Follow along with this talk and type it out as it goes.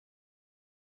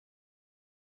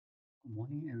Good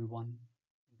morning, everyone.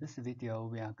 In this video,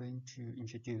 we are going to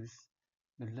introduce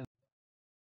the liver.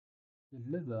 The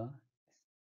liver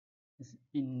is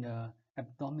in the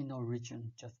abdominal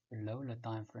region just below the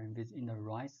diaphragm within the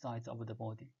right side of the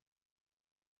body.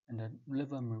 And the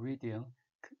liver meridian,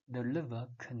 the liver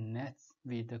connects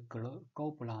with the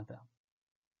gallbladder.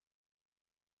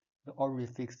 The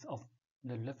orifice of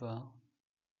the liver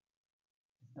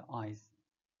is the eyes.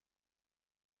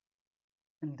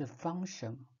 And the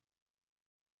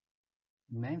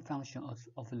main function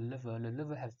of the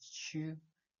liver has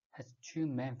two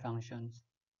main functions.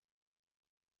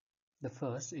 The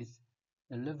first is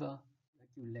the liver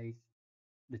regulates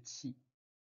the qi,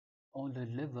 or the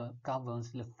liver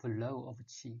governs the flow of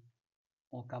qi,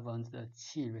 or governs the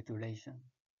qi regulation.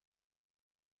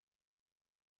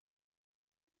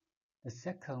 The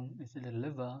second is the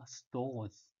liver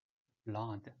stores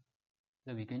blood.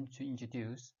 So we're going to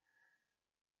introduce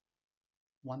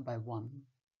one by one.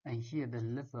 And here the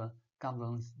liver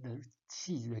governs the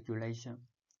qi regulation.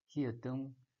 Here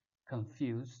don't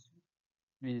confuse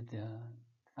with the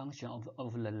function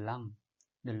of the lung.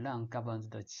 The lung governs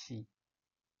the qi.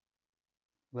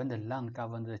 When the lung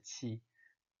governs the qi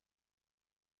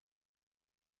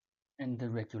and the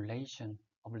regulation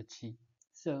of the qi,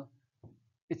 so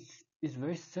it's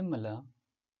very similar.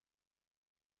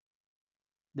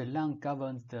 The lung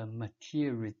governs the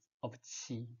materials of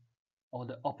qi, or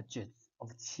the objects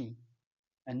of qi,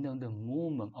 and then the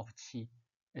movement of qi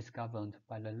is governed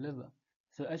by the liver.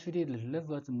 So actually the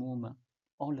liver's movement,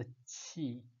 all the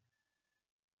qi,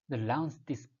 the lungs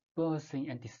dispersing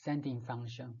and descending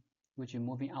function, which is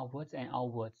moving outwards and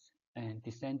outwards, and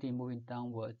descending, moving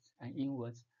downwards and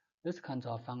inwards, this kind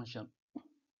of function,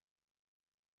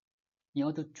 in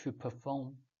order to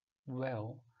perform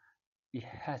well, it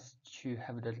has to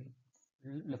have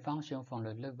the function from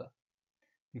the liver,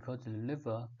 because the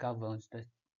liver governs the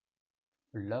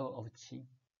flow of qi,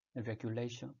 the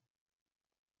regulation.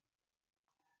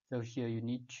 So here you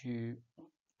need to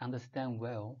understand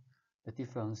well the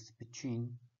difference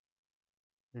between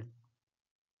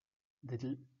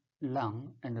the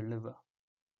lung and the liver.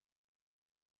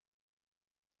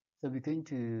 So we're going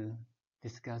to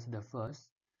discuss the first.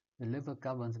 The liver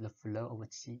governs the flow of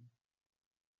qi,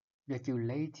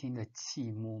 regulating the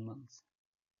qi movements.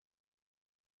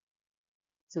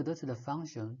 So that's the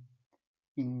function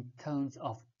in terms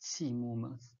of qi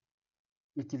movements,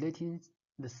 regulating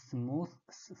the smooth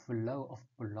flow of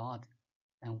blood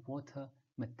and water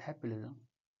metabolism.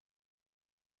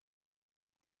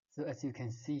 So as you can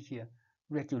see here,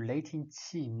 regulating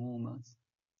qi movements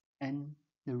and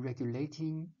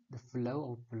regulating the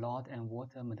flow of blood and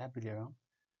water metabolism,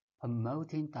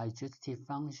 promoting digestive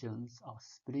functions of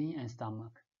spleen and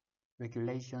stomach,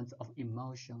 regulations of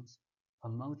emotions,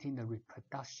 promoting the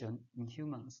reproduction in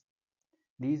humans.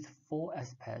 These four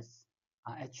aspects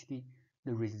are actually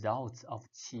the results of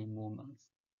qi movements.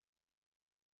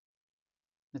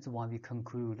 That's why we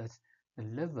conclude that the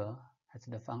liver has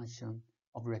the function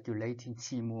of regulating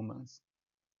qi movements.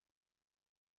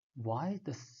 Why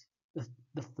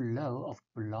the flow of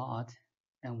blood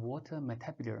and water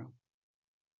metabolism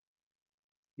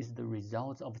is the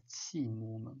result of qi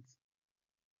movements.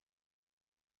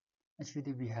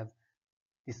 Actually, we have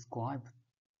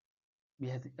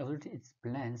already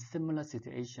explained similar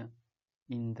situation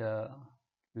in the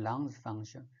lungs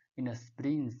function, in the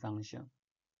spleen function,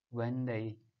 when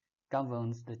they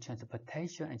governs the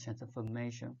transportation and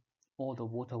transformation or the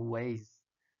waterways.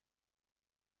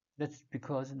 That's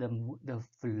because the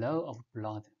flow of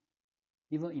blood,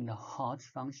 even in the heart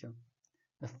function,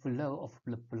 the flow of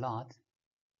the blood,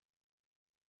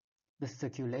 the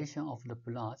circulation of the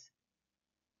blood,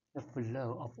 the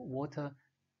flow of water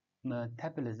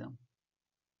metabolism,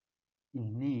 it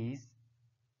needs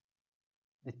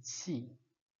the qi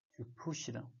to push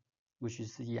them, which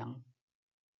is yang.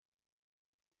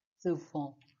 So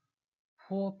for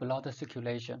poor blood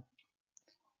circulation,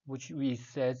 which we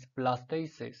said blood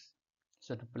stasis,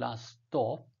 so the blood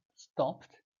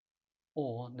stopped,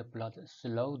 or the blood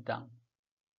slowed down.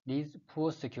 This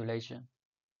poor circulation.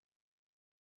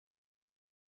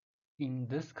 In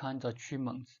this kind of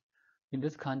treatments, in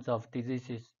this kinds of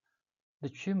diseases, the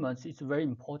treatment is very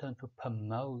important to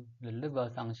promote the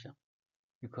liver function,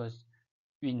 because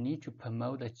we need to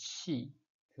promote the qi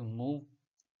to move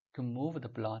the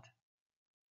blood.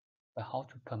 But how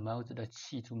to promote the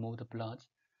qi to move the blood?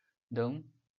 Then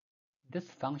this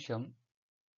function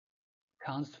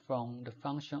comes from the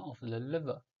function of the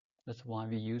liver. That's why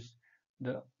we use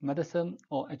the medicine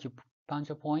or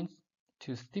acupuncture points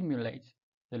to stimulate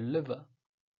the liver,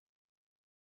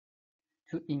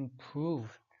 to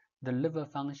improve the liver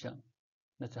function.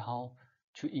 That's how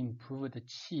to improve the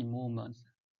qi movements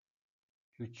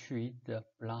to treat the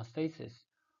blood stasis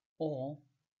or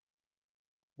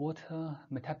water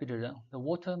metabolism. The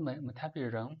water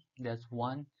metabolism, there's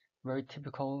one very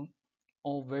typical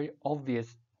or very obvious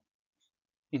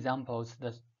examples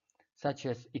such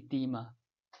as edema.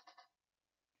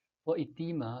 For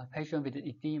edema, patient with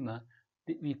edema,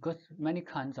 we got many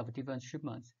kinds of different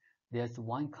treatments. There's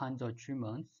one kind of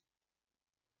treatment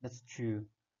that's to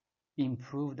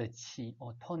improve the qi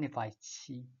or tonify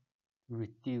qi,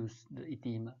 reduce the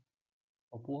edema.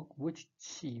 Or which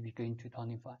qi we're going to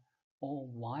tonify, or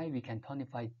why we can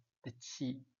tonify the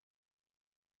qi,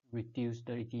 reduce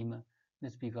the edema.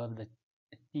 That's because the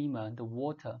edema, the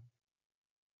water,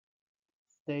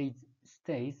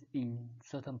 stays in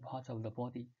certain parts of the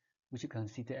body, which you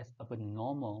consider as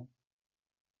abnormal,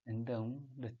 and then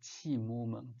the qi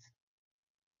movement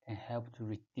can help to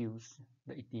reduce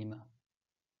the edema.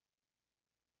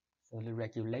 So the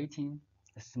regulating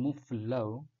the smooth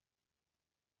flow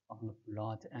of the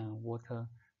blood and water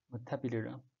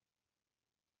metabolism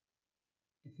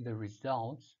is the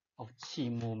result of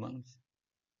qi movements.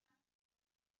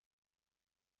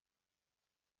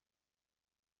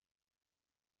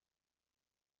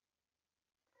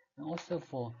 And also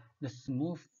for the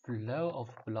smooth flow of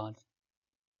blood,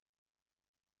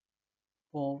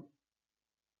 for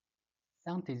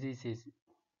some diseases,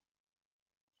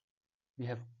 we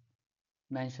have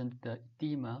mentioned the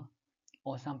edema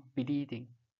or some bleeding.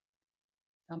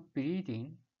 Some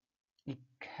bleeding, it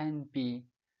can be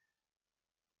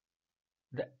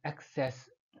the excess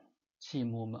qi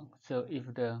movement. So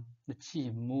if the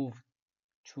qi move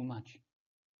too much,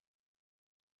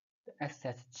 the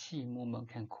excess qi movement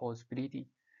can cause bleeding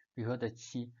because the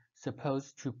qi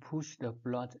supposed to push the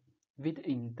blood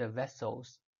within the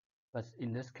vessels, but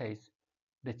in this case,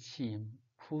 the qi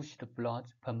push the blood,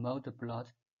 promote the blood,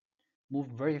 move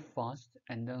very fast,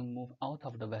 and then move out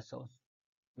of the vessels,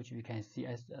 which we can see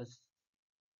as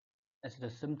the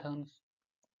symptoms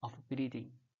of bleeding.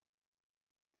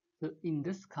 So in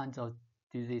this kind of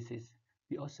diseases,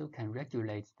 we also can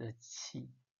regulate the qi,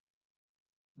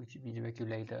 which we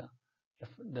regulate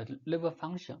the liver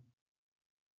function.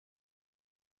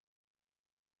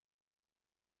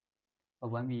 But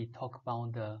when we talk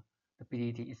about the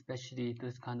bleeding, especially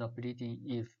this kind of bleeding,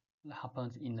 if it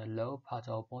happens in the lower part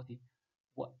of our body,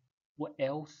 what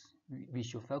else we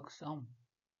should focus on?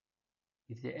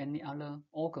 Is there any other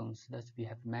organs that we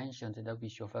have mentioned that we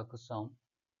should focus on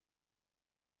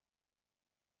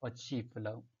for qi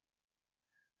flow?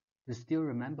 You still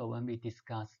remember when we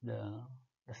discussed the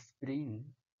spleen?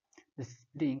 The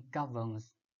spleen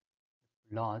governs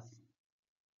blood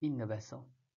in the vessel.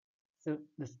 So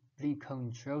the spleen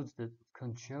controls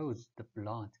the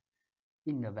blood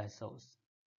in the vessels.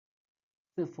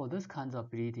 So for this kind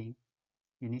of bleeding,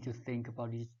 you need to think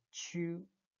about these two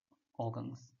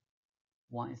organs.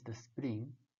 One is the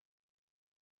spleen,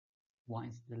 one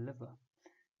is the liver.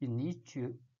 You need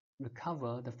to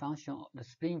recover the function, the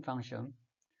spleen function,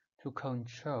 to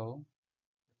control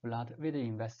blood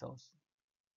within vessels.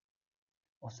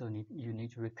 Also, you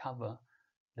need to recover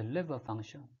the liver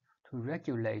function to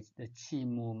regulate the qi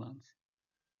movement.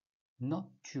 Not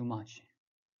too much,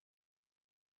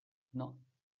 not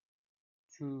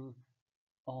too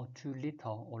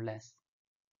little or less.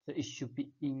 So it should be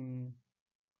in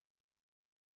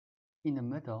the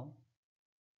middle.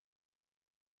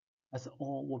 That's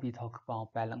all what we talk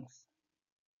about balance.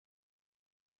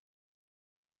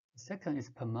 The second is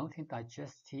promoting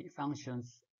digestive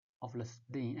functions of the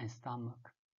spleen and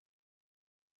stomach.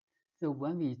 So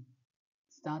when we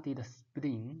study the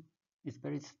spleen,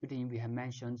 especially spleen we have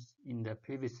mentioned in the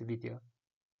previous video,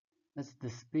 that's the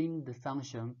spleen, the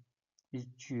function is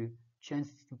to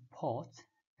transport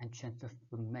and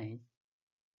transformate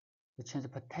the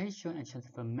transportation and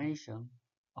transformation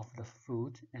of the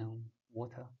food and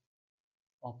water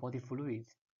or body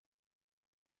fluids.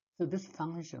 So this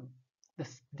function, the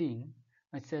spleen,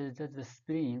 I said that the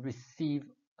spleen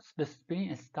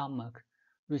and stomach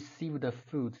receive the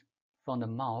food from the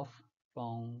mouth,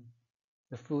 from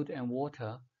the food and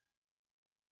water,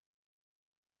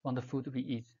 from the food we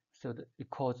eat. So that it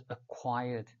calls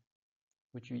acquired,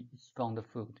 which is from the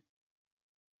food.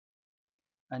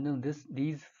 And then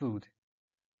these food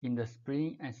in the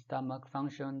spleen and stomach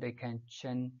function, they can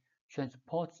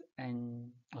transport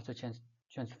and also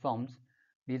transform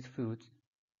these foods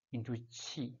into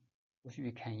qi, which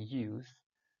we can use.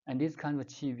 And this kind of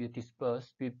qi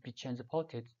will be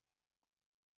transported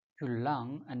to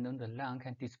lung, and then the lung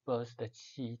can disperse the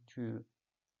qi to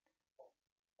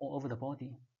all over the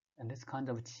body. And this kind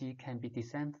of qi can be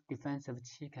defensive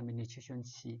qi, can be nutrition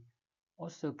qi,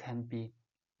 also can be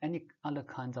any other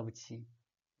kinds of qi,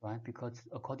 right? Because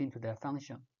according to their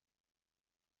function.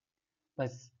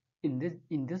 But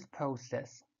in this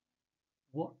process,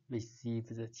 what receives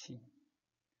the qi?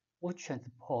 What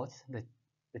transports the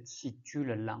qi to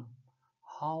the lung?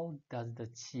 How does the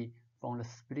qi from the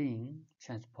spleen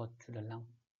transport to the lung?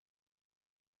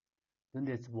 Then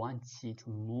there's one qi to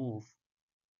move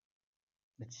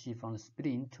the qi from the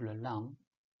spleen to the lung,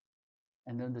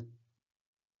 and then the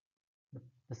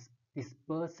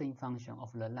dispersing function of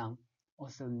the lung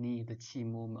also need the qi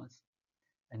movements,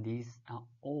 and these are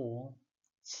all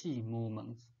qi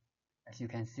movements. As you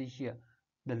can see here,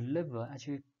 the liver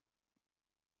actually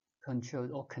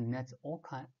controls or connects all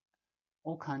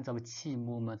kinds of qi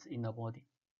movements in the body.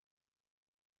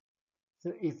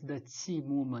 So if the qi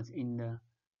movements in the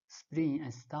spleen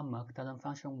and stomach doesn't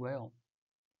function well,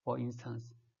 for instance,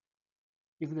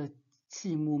 if the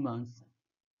qi movements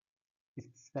is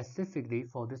specifically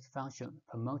for this function,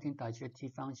 promoting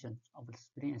digestive functions of the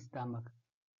spleen and stomach,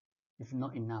 is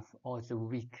not enough or is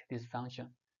weak, this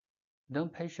function, then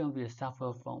patient will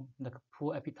suffer from like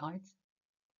poor appetite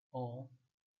or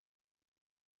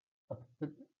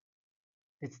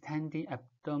distending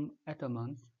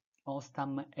abdomen or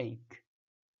stomach ache,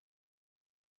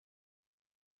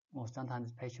 or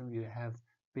sometimes patient will have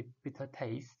bitter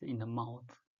taste in the mouth.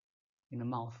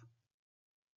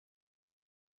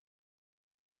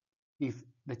 If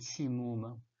the qi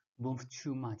movement moves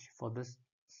too much for this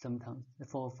symptom,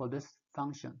 for this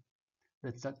function,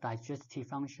 the digestive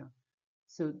function,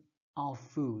 so our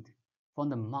food from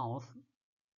the mouth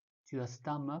to the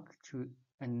stomach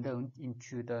and then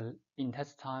into the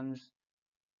intestines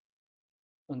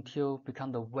until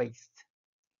become the waste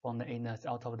from the anus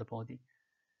out of the body.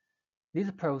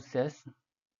 This process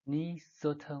needs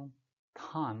certain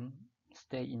time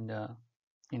stay in the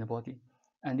body,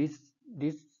 and this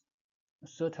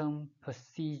certain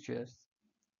procedures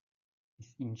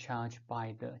is in charge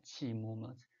by the qi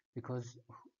movements, because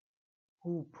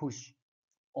who push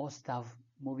all stuff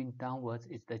moving downwards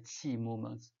is the qi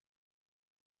movements.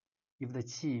 If the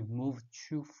qi moves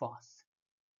too fast,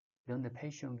 then the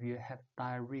patient will have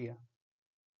diarrhea.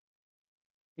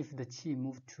 If the qi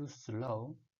moves too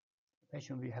slow, the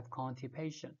patient will have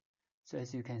constipation. So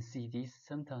as you can see, these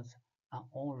symptoms are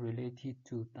all related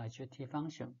to digestive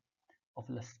function of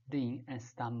the spleen and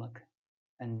stomach,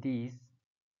 and these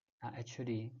are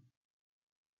actually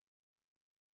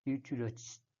due to the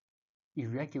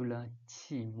irregular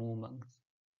qi movements.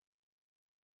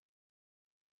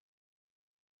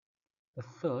 The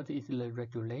third is the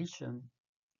regulation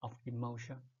of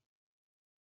emotion.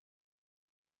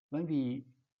 When we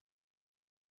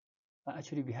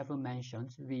haven't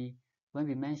mentioned,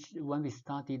 when we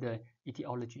study the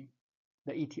etiology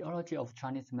of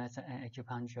Chinese medicine and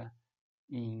acupuncture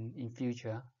in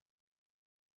future,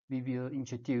 we will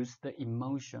introduce the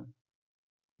emotion,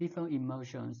 different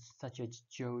emotions such as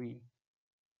joy,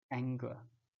 anger,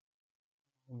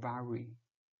 worry,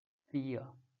 fear,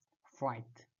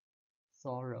 fright,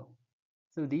 sorrow.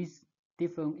 So these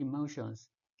different emotions,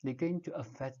 they're going to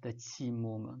affect the qi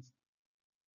movements,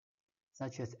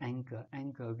 such as anger.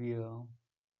 Anger will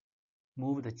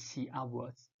move the qi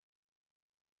upwards.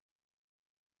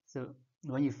 So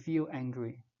when you feel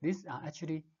angry, these are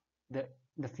actually the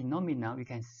phenomena we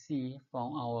can see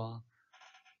from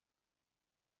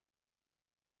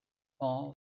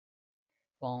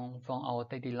our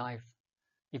daily life.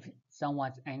 If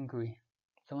someone's angry,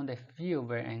 someone they feel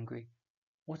very angry,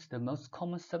 what's the most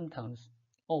common symptoms?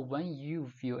 Or when you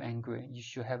feel angry, you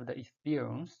should have the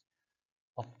experience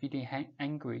of feeling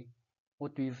angry.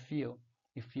 What do you feel?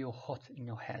 You feel hot in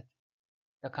your head.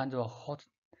 That kind of hot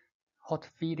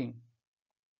feeling.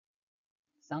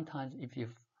 Sometimes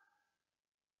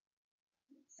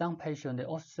some patients, they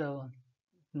also,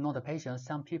 not the patient,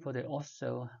 some people, they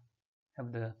also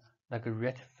have the like a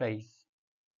red face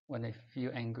when they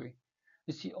feel angry.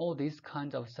 You see all these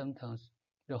kinds of symptoms,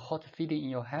 the hot feeling in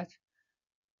your head,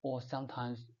 or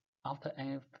sometimes after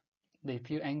they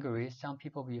feel angry, some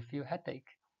people will feel headache,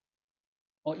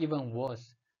 or even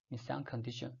worse, in some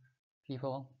conditions,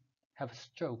 people have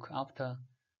stroke after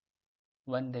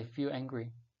when they feel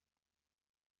angry.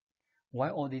 Why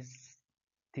all these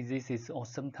diseases or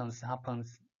symptoms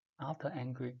happens after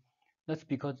angry? That's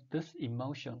because this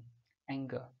emotion,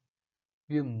 anger,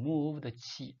 will move the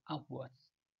qi upwards.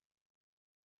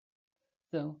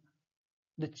 So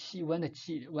when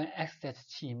excess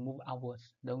qi move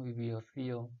upwards, then we will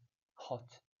feel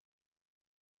hot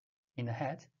in the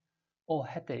head or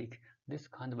headache. This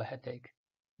kind of a headache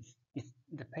is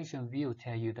the patient will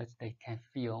tell you that they can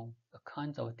feel a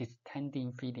kind of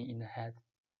distending feeling in the head.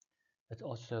 That's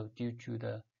also due to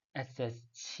the excess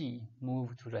qi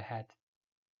move to the head.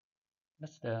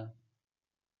 That's the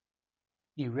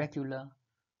irregular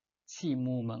qi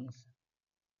movements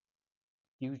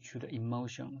due to the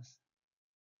emotions.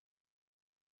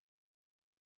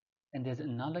 And there's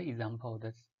another example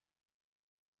that's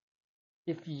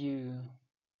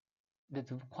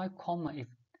quite common if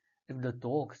the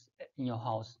dogs in your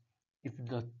house, if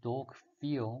the dog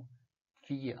feel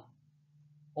fear,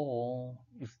 or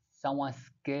if someone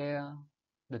scare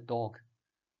the dog,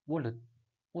 what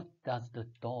does the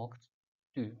dog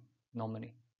do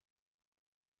normally?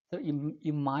 So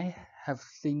you might have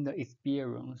seen the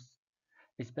experience,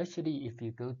 especially if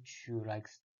you go to like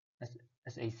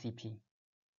SACP,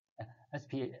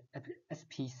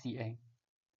 SPCA,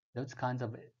 those kinds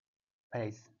of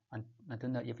place. I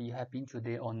don't know if you have been to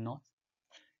there or not.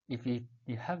 If you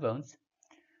haven't,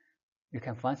 you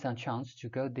can find some chance to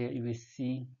go there. You will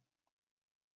see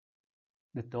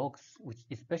the dogs, which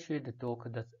especially the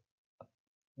dog that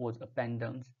was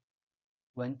abandoned,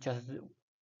 when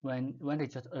they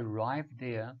just arrive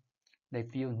there, they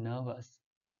feel nervous.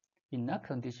 In that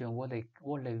condition, what they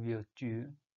will do,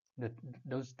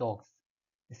 those dogs,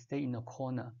 they stay in a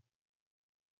corner,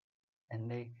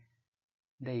 and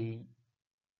they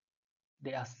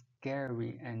are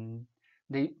scary, and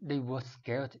they were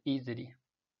scared easily.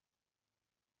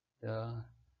 The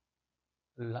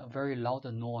very loud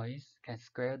noise can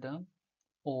scare them,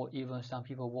 or even some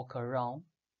people walk around,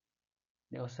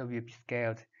 they also will be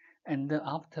scared. And then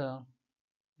after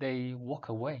they walk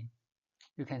away,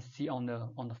 you can see on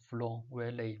the floor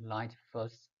where they lied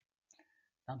first.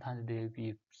 Sometimes there will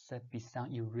be some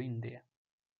urine there.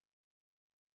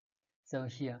 So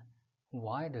here,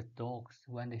 why the dogs,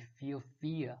 when they feel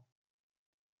fear,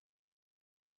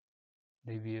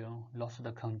 they will lose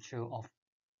the control of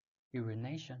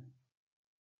urination.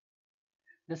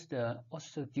 That's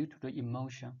also due to the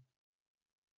emotion.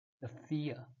 The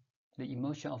fear, the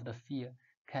emotion of the fear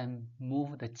can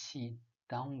move the qi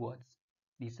downwards.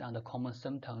 These are the common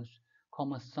symptoms,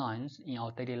 common signs in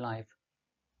our daily life.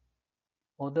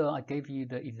 Although I gave you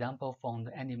the example from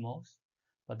the animals,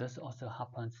 but this also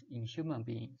happens in human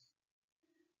beings.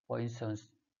 For instance,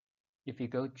 if you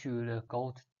go to the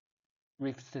Gold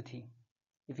Reef City,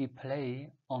 if you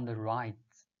play on the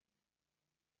rides,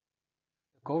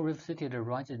 Gold Reef City, the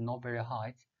ride is not very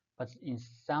high, but in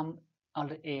some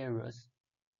other areas,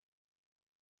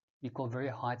 we got very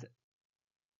high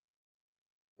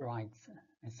rides.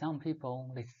 And some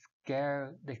people, they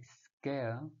scare,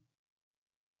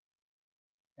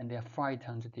 and they are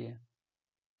frightened there.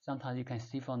 Sometimes you can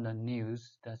see from the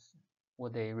news, that's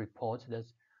what they report,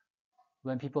 that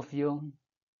when people feel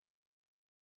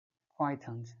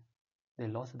frightened, they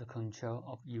lost the control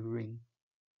of urine,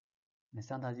 and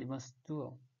sometimes even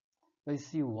stool. But you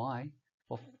see why?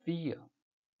 For fear,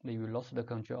 they will lose the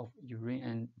control of urine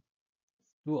and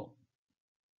stool.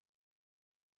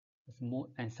 It's more,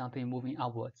 and something moving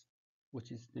upwards,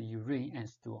 which is the urine and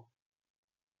stool.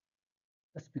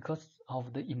 That's because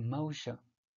of the emotion.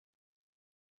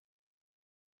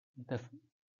 The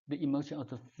emotion of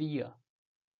the fear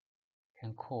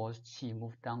can cause qi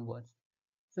move downwards.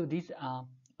 So these are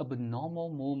abnormal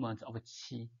movements of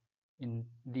qi in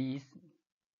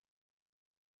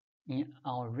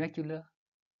our regular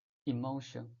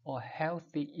emotion or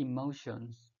healthy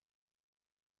emotions.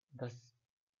 Thus,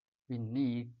 we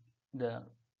need the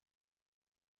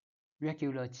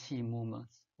regular qi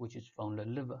movements, which is from the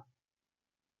liver.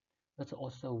 That's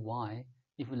also why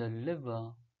if the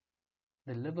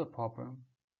liver problem,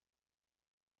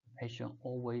 the patient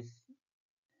always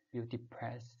feel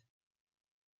depressed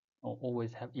or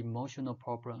always have emotional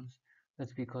problems.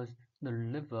 That's because the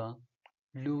liver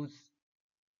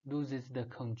loses the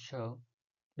control,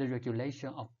 the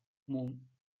regulation of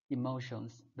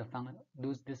emotions,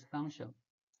 lose this function.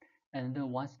 And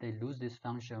then once they lose this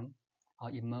function,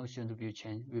 our emotions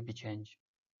will be changed.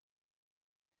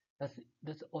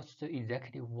 That's also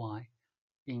exactly why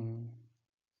in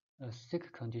a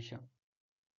sick condition,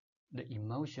 the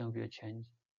emotion will change.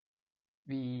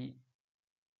 We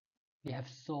have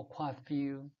saw quite a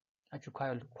few, actually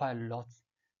quite a lot,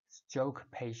 stroke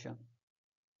patients.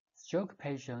 Stroke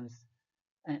patients,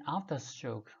 and after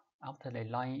stroke, after they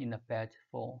lying in the bed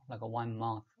for like 1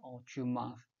 month or 2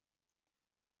 months,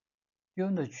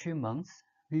 during the 2 months,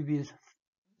 we will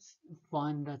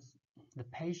find that the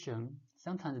patient,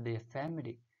 sometimes their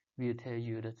family will tell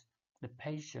you that the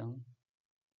patient,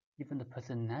 even the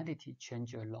personality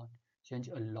change a lot.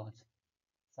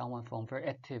 Someone from very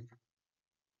active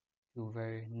to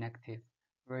very negative,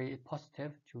 very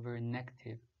positive to very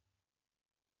negative,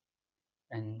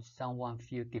 and someone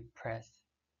feel depressed.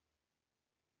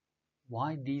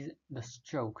 why the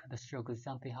stroke is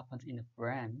something happens in the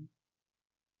brain,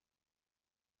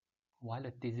 why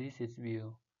the diseases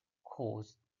will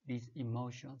cause these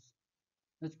emotions.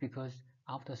 That's because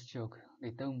after stroke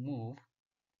they don't move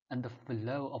and the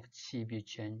flow of qi will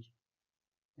change.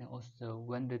 And also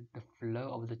when the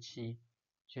flow of the qi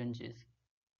changes,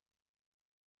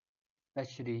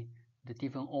 especially the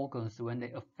different organs, when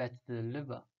they affect the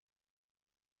liver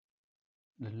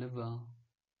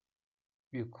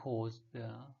will cause the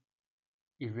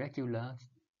irregular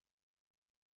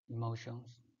emotions,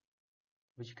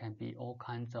 which can be all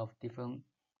kinds of different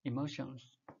emotions.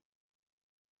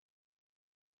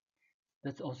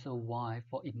 That's also why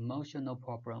for emotional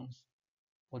problems,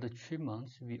 for the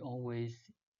treatments, we always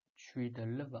treat the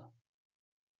liver.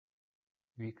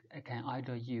 We can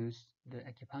either use the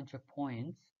acupuncture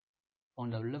points on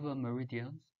the liver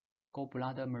meridians,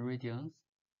 gallbladder meridians,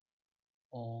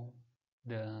 or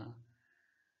the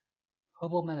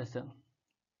herbal medicine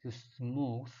to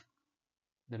smooth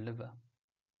the liver.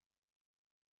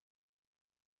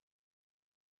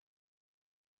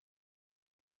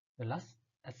 The last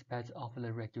aspect of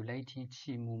the regulating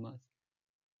qi movements,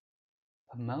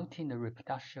 promoting the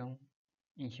reproduction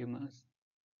in humans.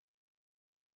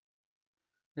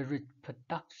 The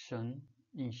reproduction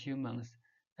in humans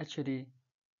actually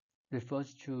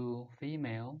refers to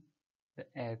female, the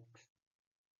eggs,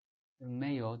 the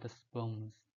male, the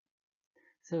sperms.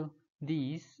 So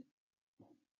these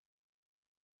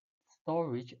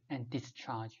storage and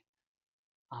discharge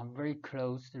are very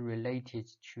closely related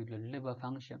to the liver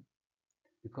function,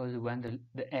 because when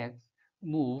the egg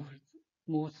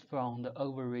moves from the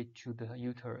ovary to the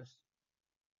uterus,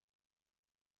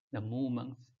 the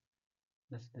movements,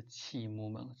 that's the qi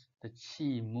movements. The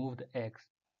qi move the eggs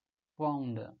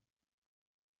from the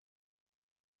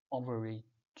ovary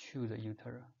to the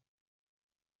uterus.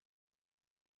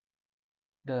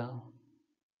 The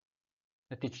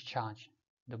discharge,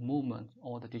 the movement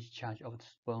or the discharge of the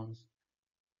sperms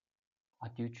are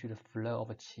due to the flow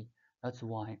of qi. That's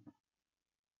why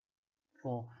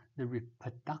for the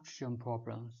reproduction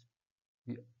problems,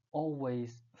 we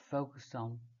always focus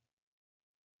on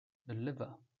the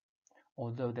liver.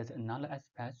 Although there's another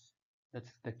aspect,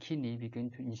 that's the kidney, we're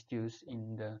going to introduce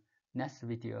in the next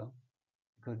video,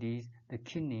 because the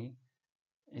kidney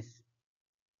is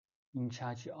in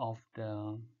charge of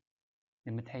the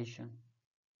limitation.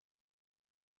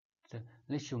 So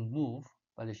they should move,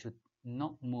 but they should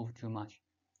not move too much.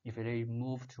 If they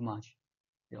move too much,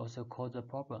 they also cause a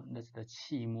problem. That's the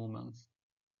qi movements.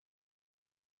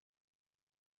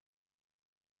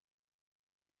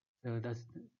 So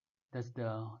that's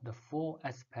the four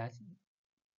aspects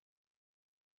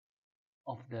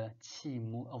of the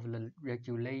of the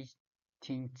regulating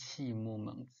qi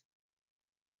movements.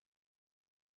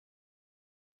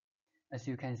 As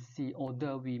you can see,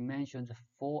 although we mentioned the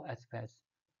four aspects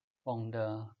from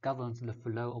the governs the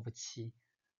flow of qi,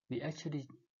 we actually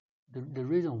the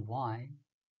reason why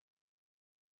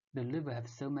the liver has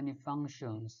so many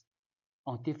functions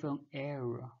on different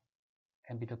areas,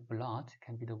 can be the blood,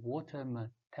 can be the water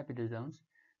metabolisms,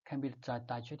 can be the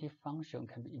digestive function,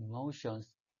 can be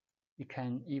emotions. It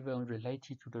can even relate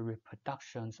to the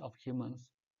reproductions of humans.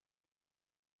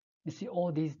 You see,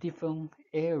 all these different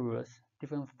areas,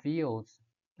 different fields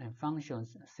and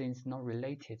functions seems not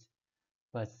related,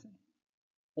 but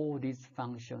all these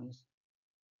functions,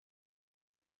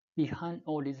 behind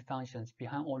all these functions,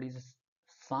 behind all these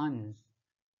signs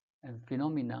and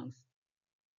phenomena,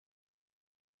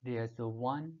 there's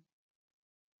one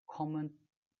common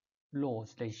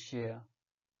laws they share.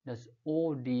 That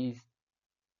all these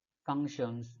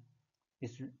functions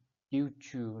is due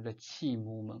to the qi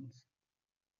movements.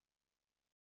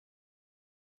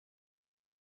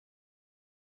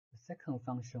 The second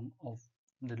function of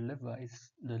the liver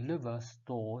is the liver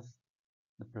stores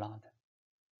the blood.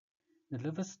 The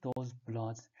liver stores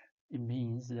blood. It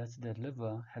means that the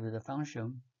liver has the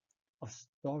function of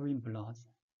storing blood,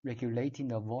 regulating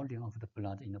the volume of the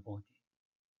blood in the body,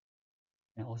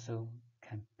 and also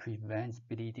can prevent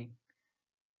bleeding.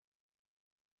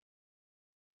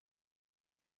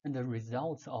 And the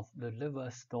results of the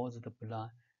liver stores the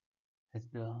blood is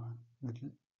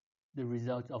the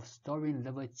result of storing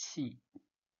liver qi.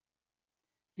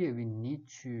 Here we need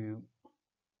to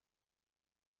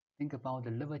think about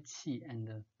the liver qi and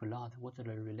the blood. What's the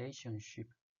relationship?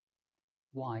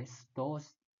 Why stores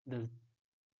the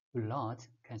blood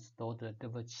can store the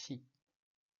liver qi?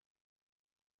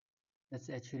 That's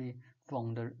actually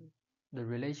from the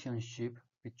relationship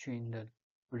between the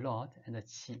blood and the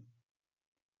qi.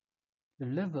 The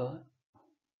liver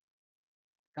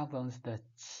governs the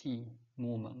qi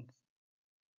movements.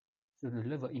 So the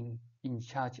liver in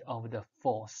charge of the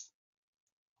force,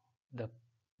 the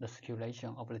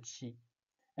circulation of the qi,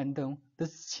 and then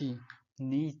this qi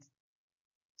needs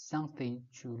something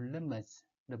to limit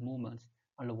the movement.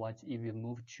 Otherwise, if you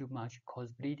move too much,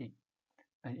 cause bleeding.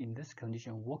 And in this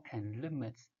condition, what can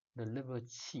limit the liver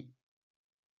qi?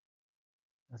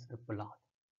 That's the blood,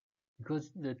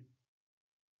 because the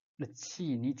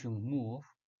qi need to move.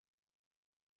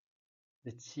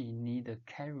 The qi need a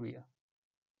carrier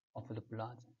of the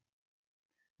blood.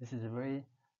 This is we're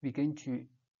going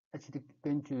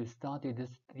to study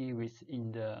these theories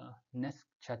in the next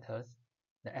chapters,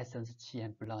 the essence, qi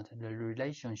and blood, the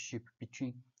relationship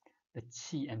between the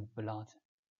qi and blood.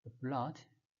 The blood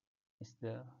is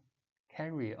the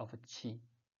carrier of qi.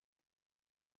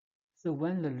 So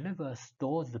when the liver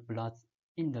stores the blood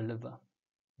in the liver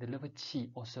qi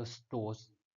also stores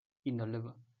in the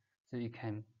liver, so you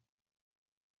can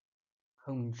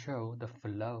control the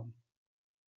flow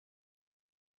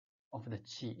of the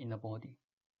qi in the body.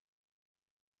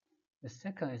 The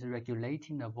second is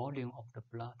regulating the volume of the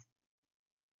blood.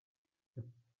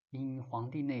 In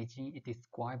Huangdi Neijing, it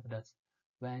described that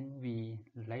when we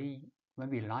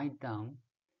lie down,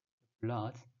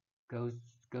 blood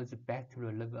goes back to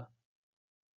the liver.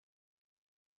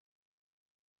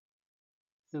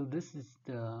 So this is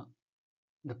the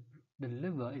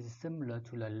liver is similar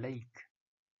to the lake,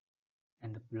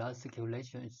 and the blood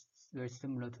circulation is very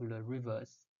similar to the rivers.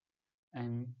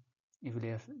 And if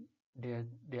there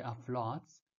are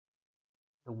floods,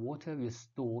 the water will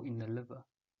store in the liver,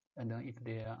 and then if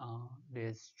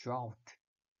there's drought,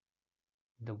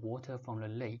 the water from the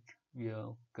lake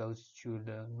will goes to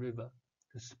the river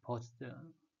to support the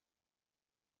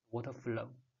water flow.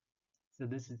 So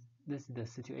this is the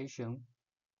situation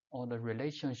or the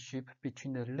relationship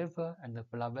between the liver and the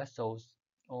blood vessels,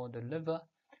 or the liver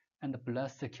and the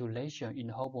blood circulation in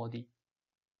the whole body.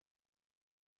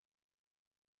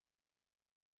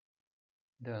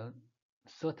 The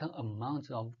certain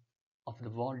amount of the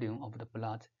volume of the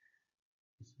blood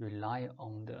is rely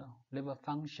on the liver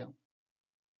function.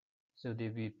 So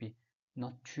there will be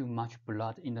not too much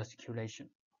blood in the circulation.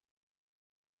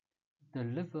 The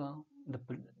liver,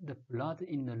 the blood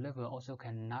in the liver also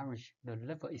can nourish the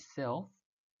liver itself,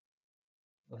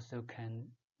 also can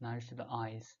nourish the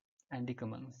eyes and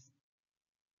ligaments.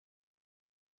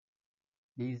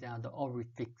 These are the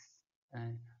orifices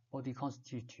and body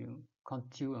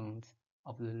constituents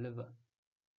of the liver.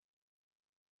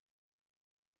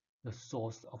 The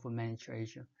source of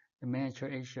menstruation. The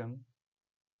menstruation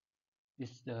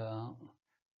is the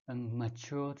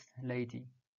matured lady.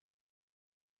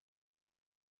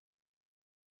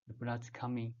 The blood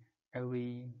coming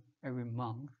every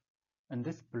month, and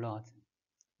this blood,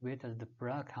 where does the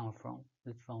blood come from?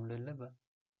 It's from the liver,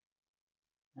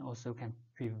 and also can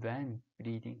prevent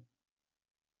bleeding.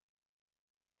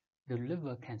 The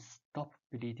liver can stop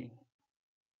bleeding.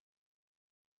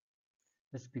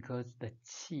 That's because the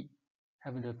qi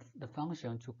have the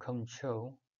function to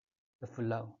control the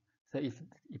flow. So if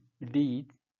it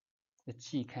bleeds, the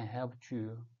qi can help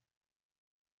to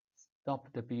stop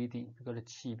the bleeding, because the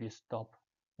qi will stop.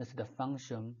 That's the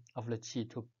function of the qi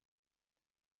to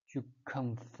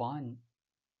confine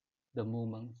the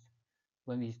movements.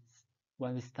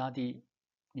 When we study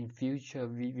in future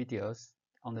videos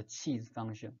on the qi's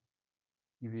function,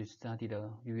 you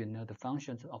will know the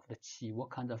functions of the qi, what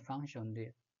kind of function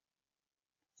there.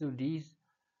 So these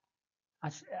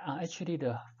are actually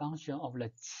the function of the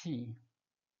qi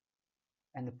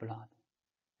and the blood.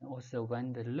 And also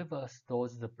when the liver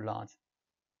stores the blood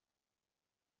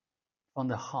from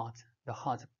the heart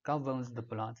governs the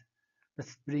blood. The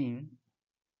spleen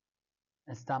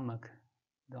and stomach,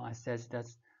 though I said that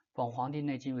from Huangdi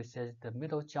Neijing we said the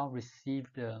middle jiao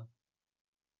received the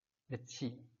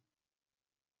qi,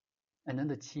 and then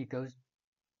the qi goes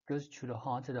to the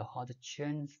heart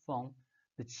transforms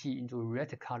the qi into a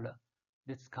red color.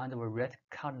 This kind of a red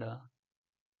color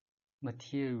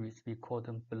materials, we call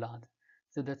them blood.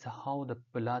 So that's how the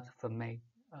blood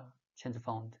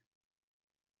transformed.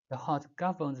 The heart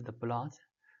governs the blood.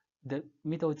 The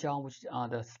middle jiao, which are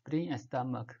the spleen and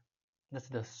stomach, that's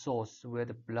the source where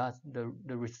the blood,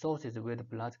 the resources where the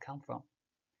blood come from.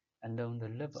 And then the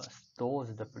liver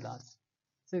stores the blood.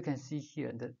 So you can see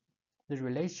here that the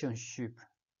relationship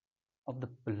of the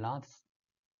blood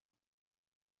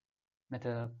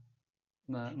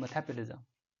metabolism.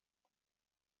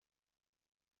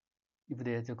 If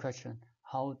there's a question,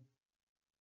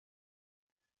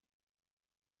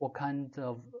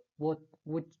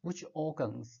 which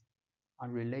organs are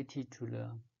related to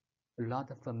the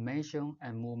blood formation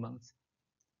and movements,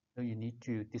 so you need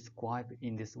to describe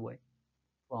in this way.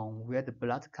 from where the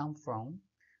blood comes from,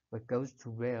 where it goes to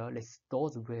where, it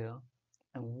stores where,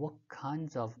 and what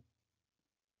kinds of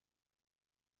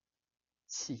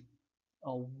qi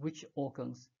or which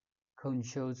organs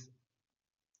controls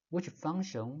which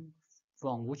function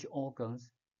from which organs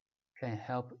can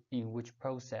help in which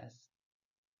process.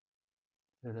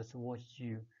 So that's what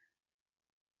you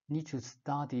need to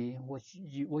study, what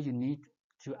you need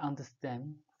to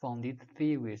understand from these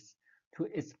theories to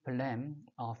explain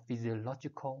our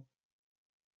physiological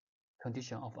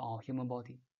condition of our human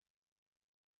body.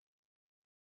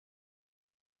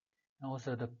 And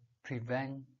also the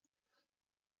prevention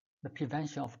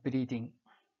of bleeding.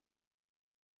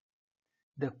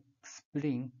 The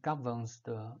spleen governs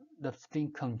the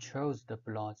spleen controls the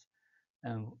blood,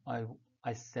 and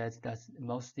I said that's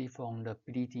mostly from the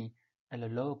bleeding at the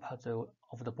lower part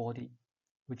of the body,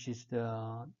 which is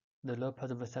the lower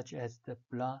part of it, such as the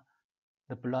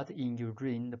blood in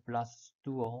urine, the blood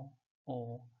stool,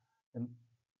 or the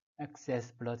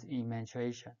excess blood in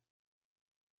menstruation.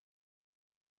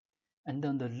 And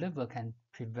then the liver can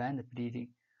prevent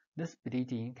bleeding. This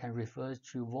bleeding can refer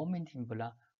to vomiting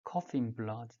blood, coughing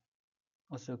blood,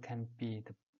 also can be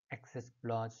the excess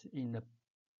blood in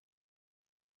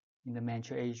the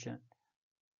menstruation.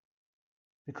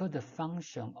 Because the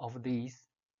function of these,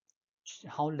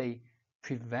 how they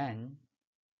prevent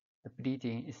the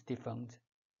bleeding is different.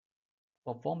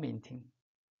 For vomiting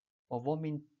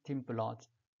blood,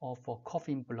 or for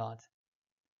coughing blood,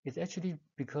 it's actually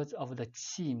because of the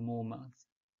qi movements.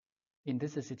 In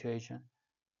this situation,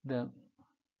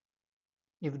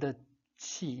 if the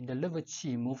liver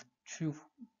qi moves too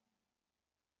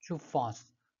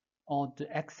fast, or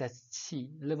the excess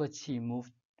liver qi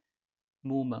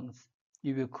movements,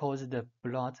 it will cause the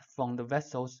blood from the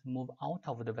vessels move out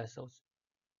of the vessels.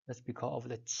 That's because of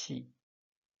the qi,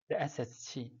 the excess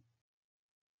qi.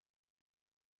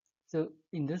 So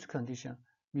in this condition,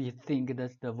 we think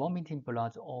that the vomiting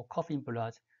blood or coughing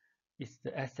blood is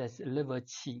the excess liver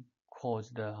qi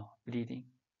cause the bleeding,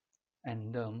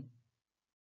 and the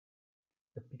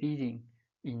bleeding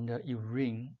in the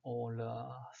urine or the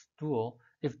stool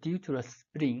is due to the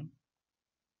spleen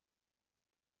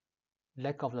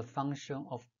lack of the function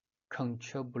of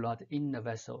control blood in the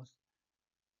vessels.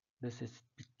 This is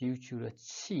due to the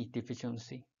qi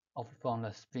deficiency from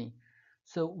the spleen.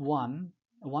 So one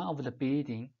of the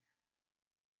bleeding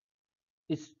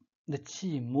is the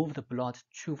qi move the blood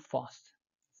too fast,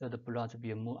 so the blood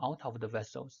will move out of the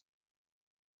vessels,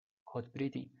 called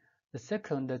bleeding. The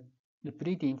second, the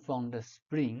bleeding from the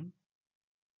spleen,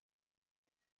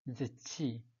 the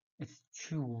qi is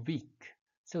too weak,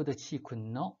 so the qi could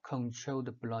not control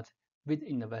the blood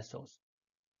within the vessels,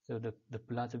 so the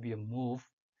blood will move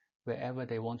wherever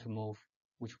they want to move,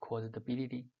 which causes the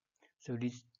bleeding. So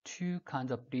these two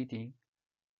kinds of bleeding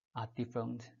are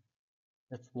different.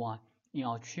 That's why in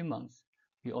our treatments,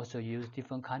 we also use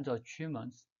different kinds of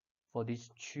treatments for these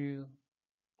two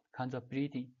kinds of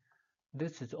bleeding.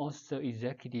 This is also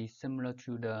exactly similar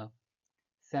to the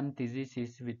same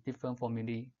diseases with different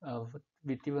formula.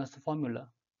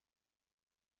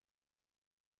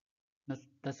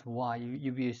 That's why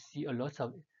you will see a lot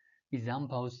of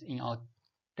examples in our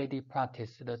daily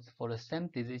practice that for the same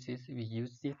diseases we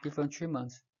use different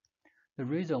treatments. The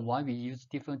reason why we use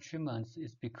different treatments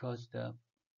is because the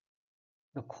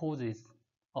causes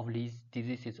of these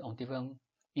diseases on different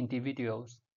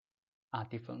individuals are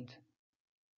different.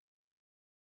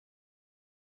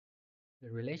 The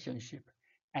relationship,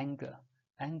 anger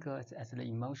is as the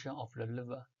emotion of the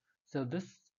liver. So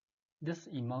this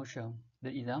emotion, the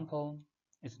example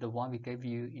is the one we gave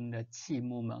you in the qi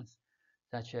movements,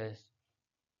 such as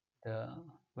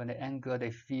when the anger,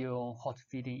 they feel hot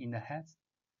feeling in the head,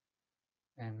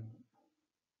 and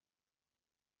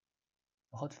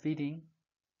hot feeling,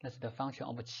 that's the function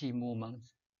of qi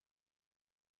movements.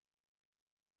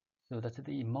 So that's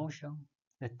the emotion.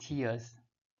 The tears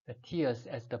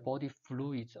as the body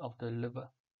fluids of the liver,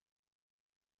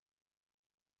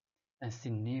 and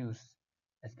sinews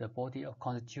as the body of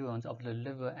constituents of the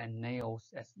liver, and nails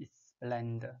as its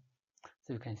splendor.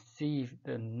 So you can see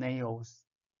the nails,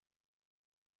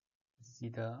 see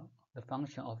the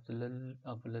function of the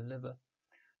liver.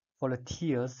 For the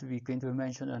tears, we're going to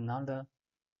mention another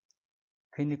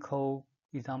clinical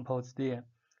examples there.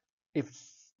 If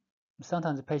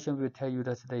sometimes the patient will tell you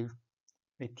that they're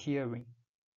tearing,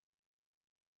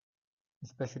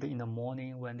 especially in the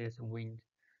morning when there's wind.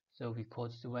 So we call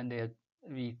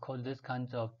this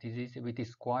kind of disease, we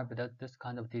describe that this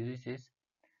kind of diseases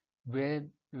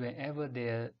whenever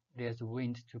there's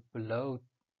wind to blow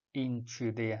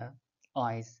into their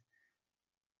eyes,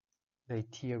 they're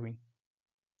tearing.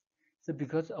 So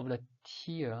because of the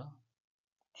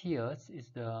tears is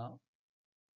the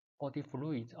body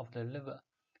fluid of the liver.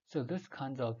 So this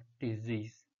kind of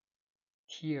disease,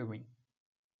 tearing,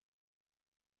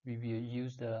 we will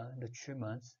use the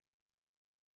treatments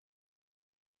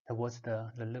towards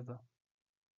the liver,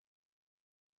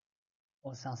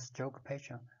 or some stroke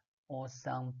patient, or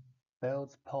some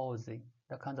Bell's palsy,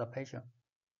 that kind of patient.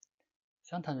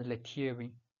 Sometimes the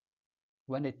tearing,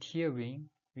 when the tearing,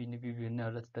 we will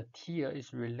know that the tear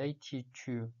is related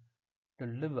to the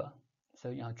liver. So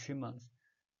in our treatments,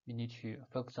 we need to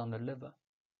focus on the liver.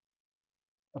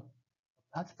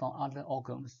 Apart from other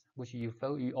organs, which you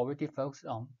already focus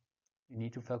on, you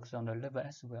need to focus on the liver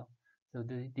as well. So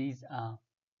these are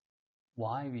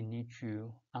why we need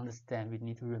to understand, we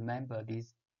need to remember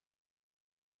these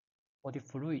body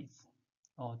fluids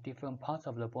or different parts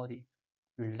of the body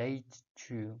relate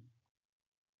to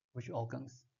which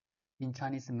organs. In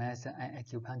Chinese medicine and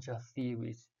acupuncture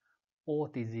theories, all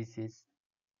diseases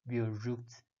will root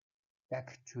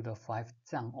back to the 5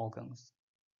 Zang organs.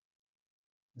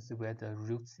 This is where the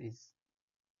roots is.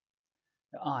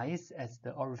 The eyes as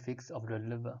the orifice of the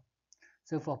liver.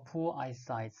 So for poor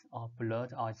eyesight or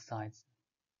blurred eyesight,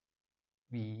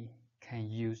 we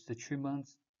can use the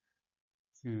treatments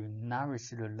to nourish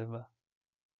the liver.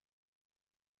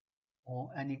 Or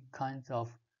any kinds of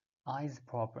eyes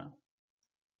problem,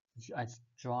 such as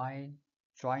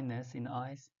dryness in the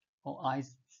eyes, or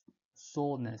eyes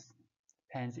soreness,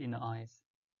 pains in the eyes,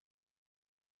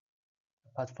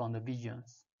 apart from the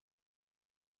visions.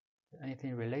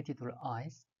 Anything related to the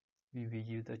eyes, we will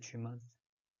use the treatments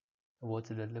towards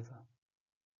the liver.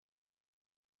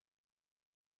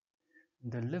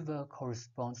 The liver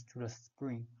corresponds to the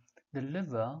spring. The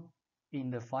liver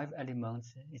in the 5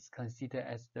 elements is considered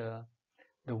as the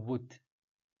wood,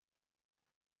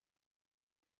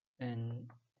 and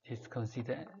is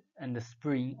considered, and the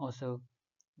spring also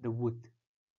the wood.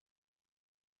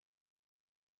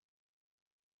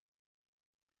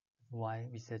 Why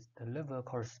we said the liver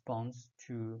corresponds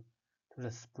to the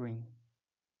spring.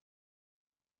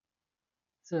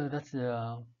 So that's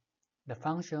the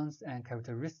functions and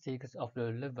characteristics of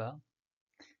the liver.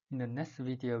 In the next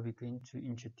video, we're going to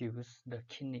introduce the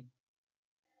kidney.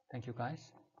 Thank you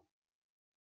guys.